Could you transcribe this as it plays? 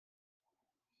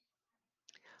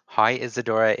Hi,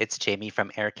 Isadora. It's Jamie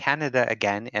from Air Canada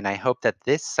again, and I hope that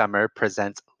this summer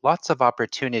presents lots of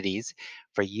opportunities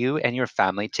for you and your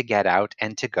family to get out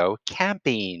and to go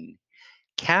camping.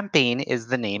 Camping is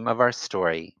the name of our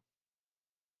story.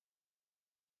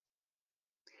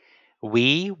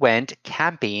 We went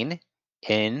camping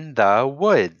in the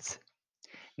woods.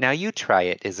 Now you try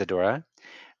it, Isadora.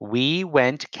 We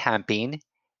went camping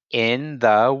in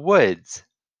the woods.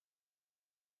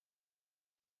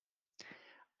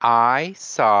 I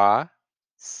saw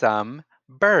some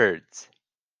birds.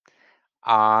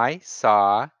 I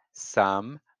saw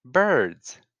some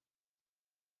birds.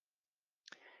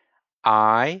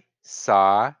 I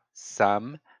saw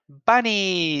some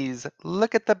bunnies.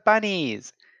 Look at the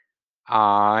bunnies.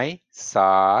 I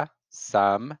saw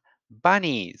some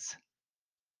bunnies.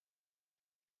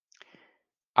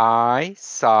 I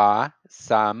saw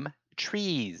some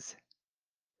trees.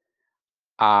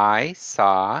 I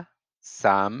saw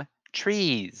some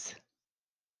trees.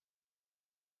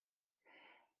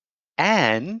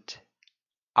 And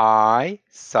I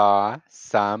saw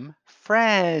some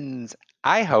friends.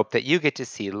 I hope that you get to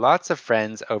see lots of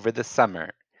friends over the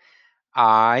summer.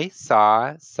 I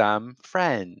saw some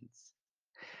friends.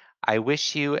 I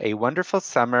wish you a wonderful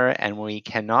summer, and we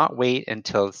cannot wait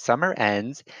until summer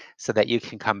ends so that you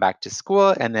can come back to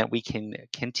school and that we can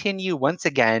continue once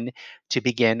again to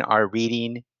begin our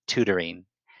reading tutoring.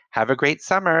 Have a great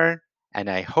summer, and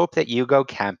I hope that you go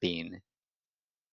camping.